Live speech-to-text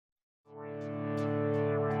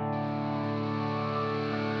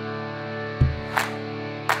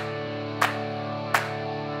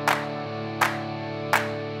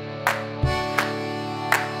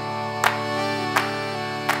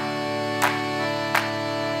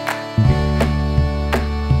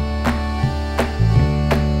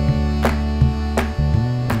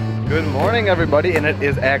Good morning, everybody, and it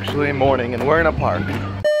is actually morning, and we're in a park.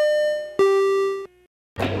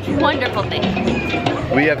 Wonderful thing.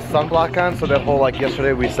 We have sunblock on, so that whole, like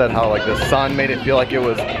yesterday we said how like the sun made it feel like it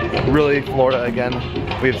was really Florida again.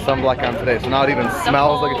 We have sunblock on today, so now it even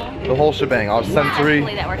smells like the whole shebang. All sensory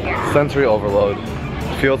overload.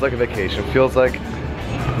 Feels like a vacation. Feels like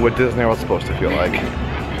what Disney was supposed to feel like.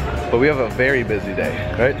 But we have a very busy day,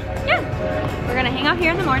 right? Yeah. We're gonna hang out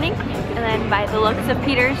here in the morning, and then by the looks of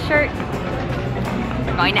Peter's shirt,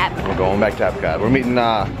 we're going to EPCOT. We're going back to EPCOT. We're meeting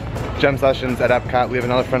Gem Sessions at EPCOT. We have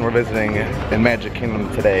another friend we're visiting in Magic Kingdom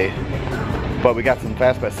today. But we got some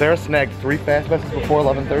fast passes. Sarah snagged 3 fast passes before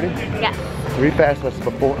 11:30? Yes. 3 fast passes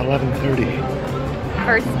before 11:30.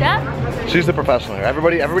 First up. She's a professional here.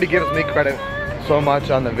 Everybody gives me credit so much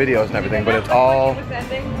on the videos and everything, but it's all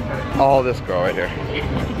this girl right here.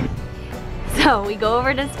 So we go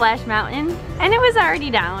over to Splash Mountain, and it was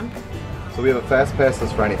already down. So we have a fast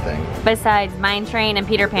passes for anything. Besides Mine Train and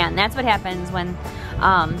Peter Pan. That's what happens when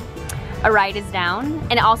a ride is down.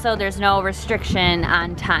 And also there's no restriction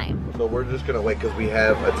on time. So we're just gonna wait because we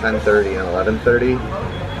have a 10:30 and 11:30.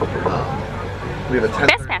 We have a 10:30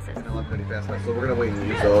 fast passes. and 11:30 fast pass. So we're gonna wait and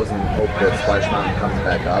use those and hope that Splash Mountain comes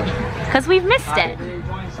back up. Because we've missed it.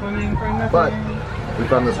 But we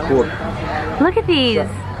found this cool Look at these.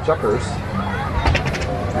 chuckers.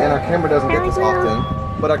 And our camera doesn't get this often,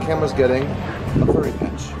 but our camera's getting a furry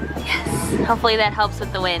pinch. Yes. Hopefully that helps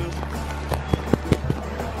with the wind.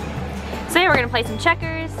 So yeah, we're gonna play some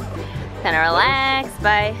checkers, kind of relax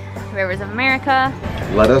by Rivers of America.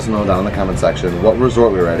 Let us know down in the comment section what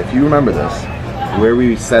resort we were at. If you remember this, where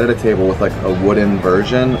we sat at a table with like a wooden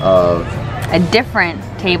version of a different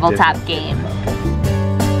tabletop game.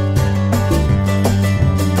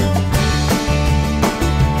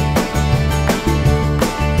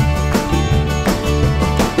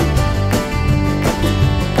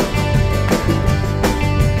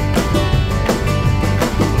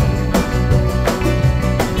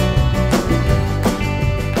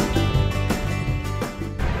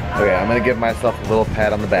 Okay, I'm gonna give myself a little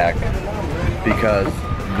pat on the back because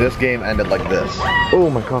this game ended like this.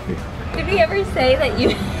 Oh, my coffee. Did we ever say that you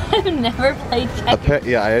have never played checkers?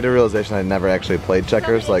 Yeah, I had a realization I never actually played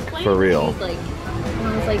checkers, like for real. I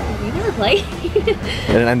was like, you never played?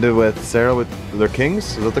 And it ended with Sarah with their kings,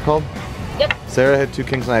 is that what they're called? Yep. Sarah had 2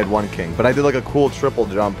 kings and I had 1 king. But I did like a cool triple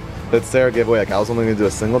jump that Sarah gave away. Like I was only gonna do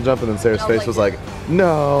a single jump and then Sarah's face was like,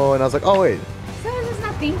 no. And I was like, oh wait. So I was just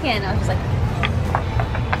not thinking. I was just like,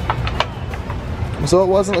 so it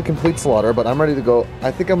wasn't a complete slaughter, but I'm ready to go.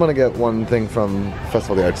 I think I'm gonna get one thing from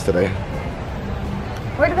Festival of the Arts today.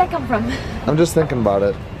 where did that come from? I'm just thinking about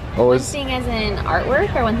it. One thing as in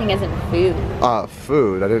artwork or one thing as in food?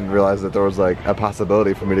 Food. I didn't realize that there was like a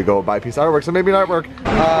possibility for me to go buy a piece of artwork, so maybe an artwork.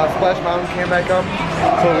 Splash Mountain came back up,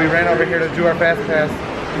 so we ran over here to do our fast pass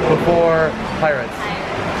before Pirates.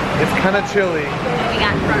 It's kind of chilly. And we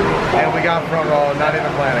got front row. And we got front row, not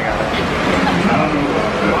even planning on it.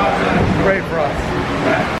 Great for us.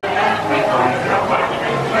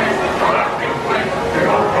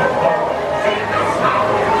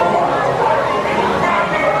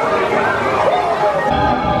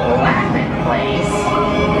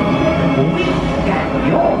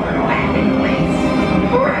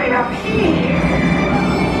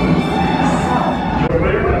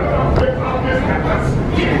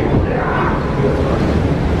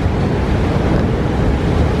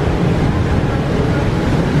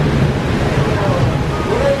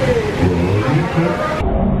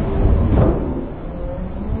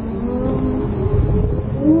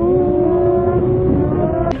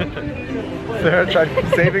 Sarah tried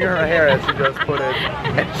saving her hair as she just put it,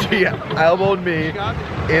 and she elbowed me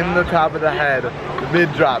in the top of the head,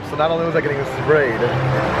 mid-drop. So not only was I getting sprayed,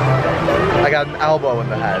 I got an elbow in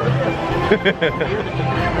the head.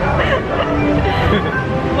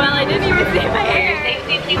 Well, I didn't even see my hair.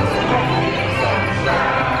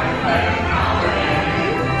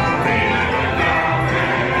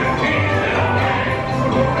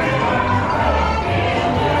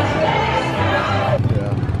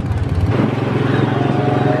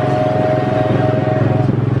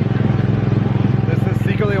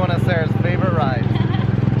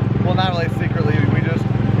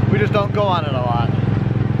 Don't go on it a lot,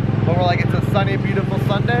 but we're like, it's a sunny, beautiful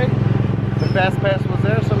Sunday. The fast pass was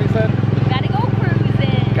there, so we said, gotta go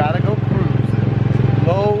cruising. Gotta go cruising,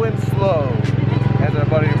 low and slow. As our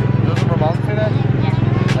buddy, doesn't Ramon say that?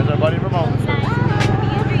 Yeah. As our buddy Ramon says.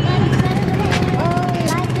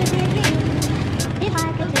 If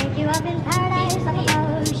I could take you up in paradise, I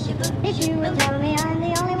suppose. If you will tell me I'm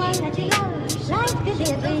the only one that you love, life could be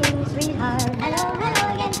a dream, sweetheart. Hello,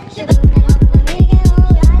 hello again. Hello, hello again. Oh,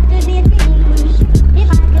 life could be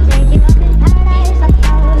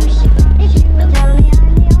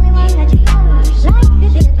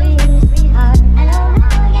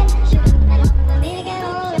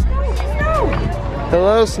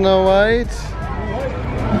Hello, Snow White.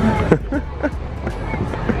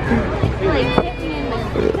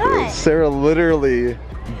 Sarah literally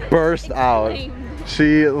burst out.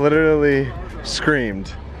 She literally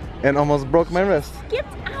screamed and almost broke my wrist.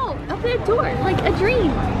 Skipped out of the door like a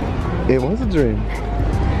dream. It was a dream.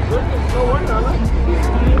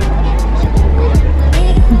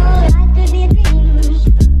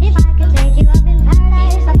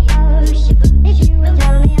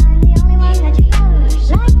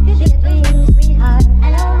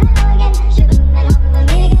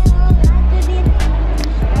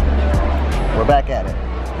 We're back at it.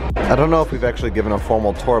 I don't know if we've actually given a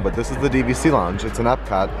formal tour, but this is the DVC Lounge. It's an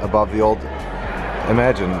EPCOT above the old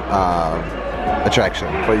Imagine attraction.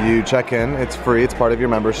 But you check in, it's free, it's part of your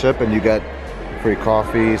membership, and you get free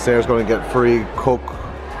coffee. Sarah's going to get free Coke,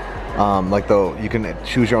 you can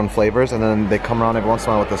choose your own flavors, and then they come around every once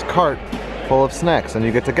in a while with this cart full of snacks, and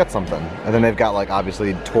you get to get something. And then they've got like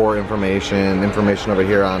obviously tour information over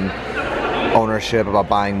here on ownership, about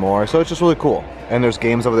buying more. So it's just really cool. And there's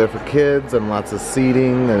games over there for kids and lots of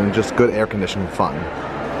seating and just good air conditioning fun.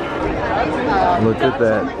 Look at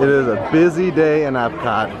that. It is a busy day in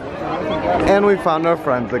EPCOT. And we found our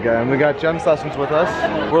friends again. We got Gem Sessions with us.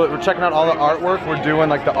 We're checking out all the artwork. We're doing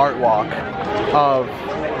like the art walk of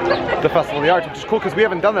the Festival of the Arts, which is cool because we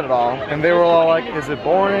haven't done it at all. And they were all like, is it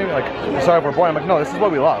boring? Like, sorry if we're boring. I'm like, no, this is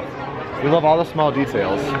what we love. We love all the small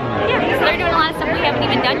details. Yeah, so they're doing a lot of stuff we haven't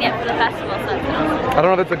even done yet for the festival, so it's awesome. I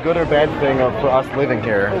don't know if it's a good or bad thing for us living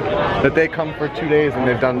here, that they come for 2 days and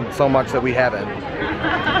they've done so much that we haven't.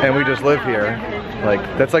 And we just live here. Like,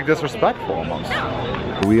 that's like disrespectful almost.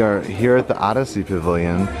 We are here at the Odyssey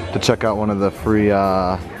Pavilion to check out one of the free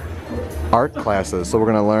art classes. So we're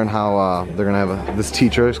gonna learn how, they're gonna have this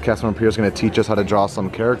teacher, cast member Pierre, is gonna teach us how to draw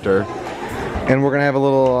some character. And we're gonna have a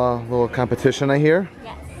little competition, I hear.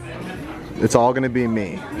 Yes. It's all gonna be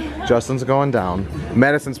me. Justin's going down.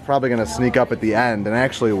 Madison's probably gonna sneak up at the end and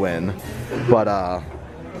actually win. But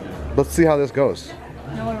let's see how this goes.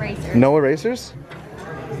 No erasers. No erasers?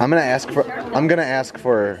 I'm gonna ask for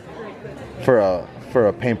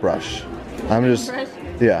a paintbrush. I'm just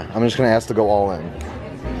gonna ask to go all in.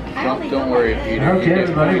 Don't worry, Peter. Okay,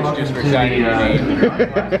 everybody, welcome to the art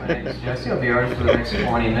class. My name is Jesse. I'll be artist for the next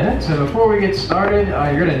 20 minutes. So before we get started,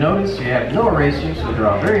 you're going to notice you have no erasers, so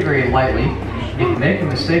draw very, very lightly. If you make a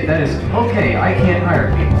mistake, that is okay. I can't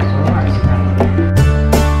hire people, so relax.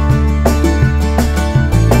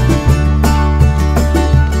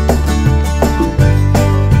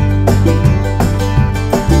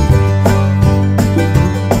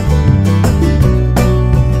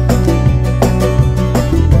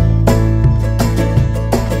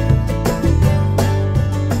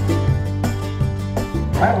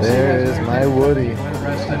 There's my Woody.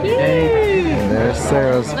 And there's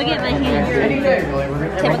Sarah's. Look at my hand.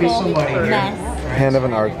 Typical mess. Hand of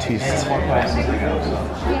an artiste.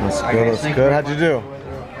 That's good, that's good. How'd you do?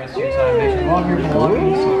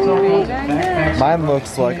 Mine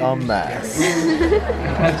looks like a mess.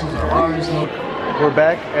 We're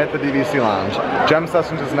back at the DVC Lounge. Gem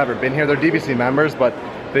Sessions has never been here. They're DVC members, but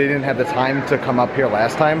they didn't have the time to come up here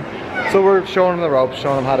last time. So we're showing them the ropes,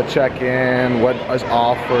 showing them how to check in, what is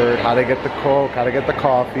offered, how to get the Coke, how to get the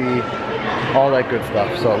coffee, all that good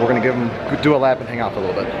stuff. So we're gonna do a lap and hang out for a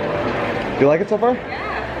little bit. You like it so far?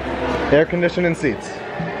 Yeah. Air conditioning seats.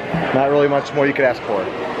 Not really much more you could ask for.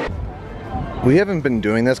 We haven't been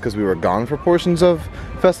doing this because we were gone for portions of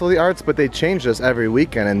Festival of the Arts, but they change this every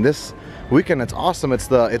weekend, and this weekend it's awesome. It's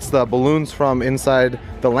the balloons from inside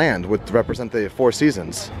the land which represent the 4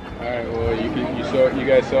 seasons. All right. Well, you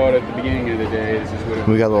guys saw it at the beginning of the day. This is what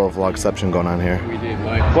we got a little vlogception going on here. We did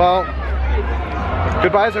like. Well,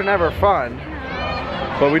 goodbyes are never fun,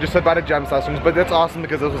 but we just said bye to Gem Sessions. But that's awesome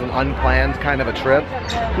because this was an unplanned kind of a trip.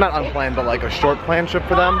 Not unplanned, but like a short planned trip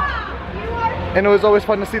for them. And it was always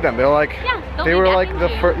fun to see them. They were like,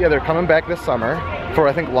 they're coming back this summer for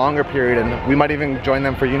I think longer period, and we might even join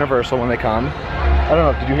them for Universal when they come. I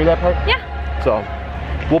don't know. Did you hear that part? Yeah. So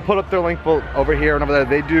we'll put up their link over here and over there.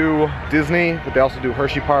 They do Disney, but they also do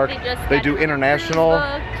Hershey Park. They do international.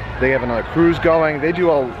 They have another cruise going. They do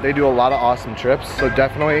a lot of awesome trips. So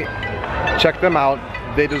definitely check them out.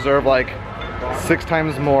 They deserve like 6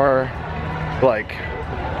 times more like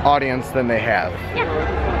audience than they have. Yeah.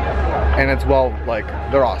 And it's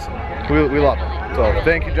they're awesome. We love them. So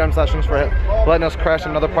thank you, Gem Sessions, for letting us crash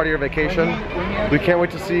another part of your vacation. We can't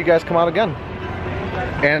wait to see you guys come out again.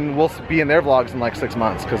 And we'll be in their vlogs in like 6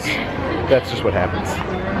 months, because that's just what happens.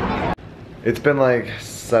 It's been like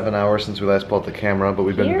 7 hours since we last pulled the camera, but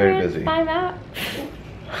we've been very busy. 5 hours.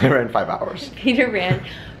 I ran 5 hours. Peter ran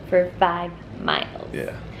for 5 miles.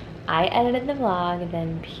 Yeah. I edited the vlog, and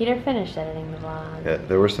then Peter finished editing the vlog. Yeah,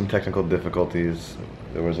 there were some technical difficulties.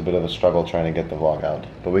 There was a bit of a struggle trying to get the vlog out,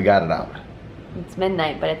 but we got it out. It's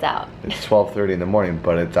midnight, but it's out. It's 12:30 in the morning,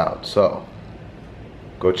 but it's out. So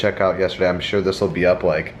go check out yesterday. I'm sure this will be up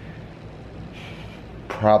like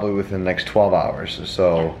probably within the next 12 hours.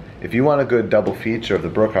 So if you want a good double feature of the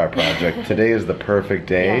Brookhart project, today is the perfect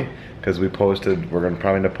day because we're going to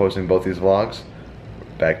probably end up posting both these vlogs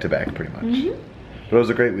back to back pretty much. But it was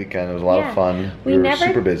a great weekend. It was a lot of fun. We were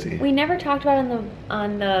super busy. We never talked about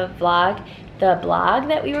on the vlog the blog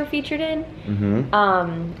that we were featured in.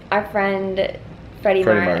 Our friend Freddy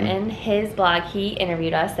Martin, his blog, he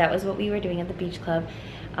interviewed us. That was what we were doing at the beach club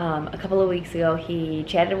a couple of weeks ago. He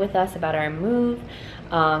chatted with us about our move.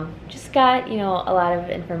 Just got, you know, a lot of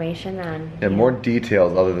information on more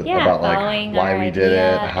details about like why we did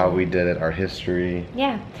it, how we did it, our history.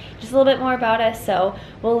 Yeah, just a little bit more about us. So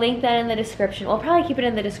we'll link that in the description. We'll probably keep it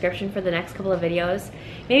in the description for the next couple of videos.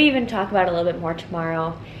 Maybe even talk about it a little bit more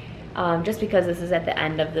tomorrow. Just because this is at the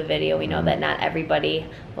end of the video, we know that not everybody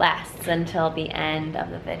lasts until the end of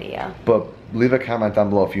the video. But leave a comment down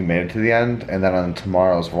below if you made it to the end, and then on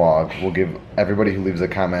tomorrow's vlog, we'll give everybody who leaves a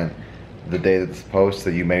comment the day that's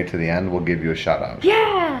posted that you made it to the end, we'll give you a shout out.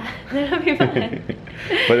 Yeah, that'll be fun.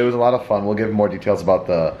 But it was a lot of fun. We'll give more details about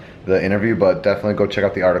the interview, but definitely go check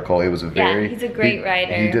out the article. It was he's a great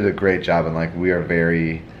writer. He did a great job, and like we are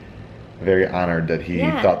very, very honored that he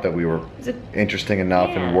thought that we were interesting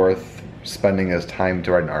enough and worth spending his time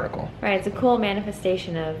to write an article. Right, it's a cool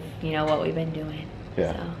manifestation of, you know, what we've been doing.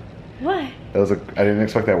 Yeah. So. What? I didn't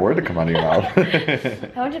expect that word to come out of your mouth.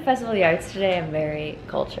 I went to Festival of the Arts today. I'm very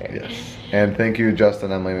cultured. Yes. And thank you,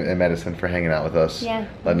 Justin, Emily, and Madison for hanging out with us. Yeah.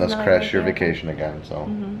 Letting us crash your vacation again. So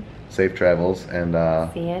safe travels, and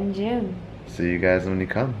see you in June. See you guys when you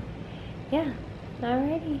come. Yeah.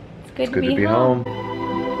 Alrighty. It's good to be home.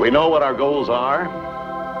 We know what our goals are.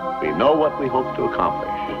 We know what we hope to accomplish.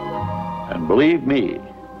 And believe me,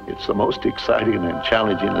 it's the most exciting and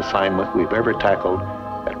challenging assignment we've ever tackled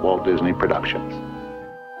at Walt Disney Productions.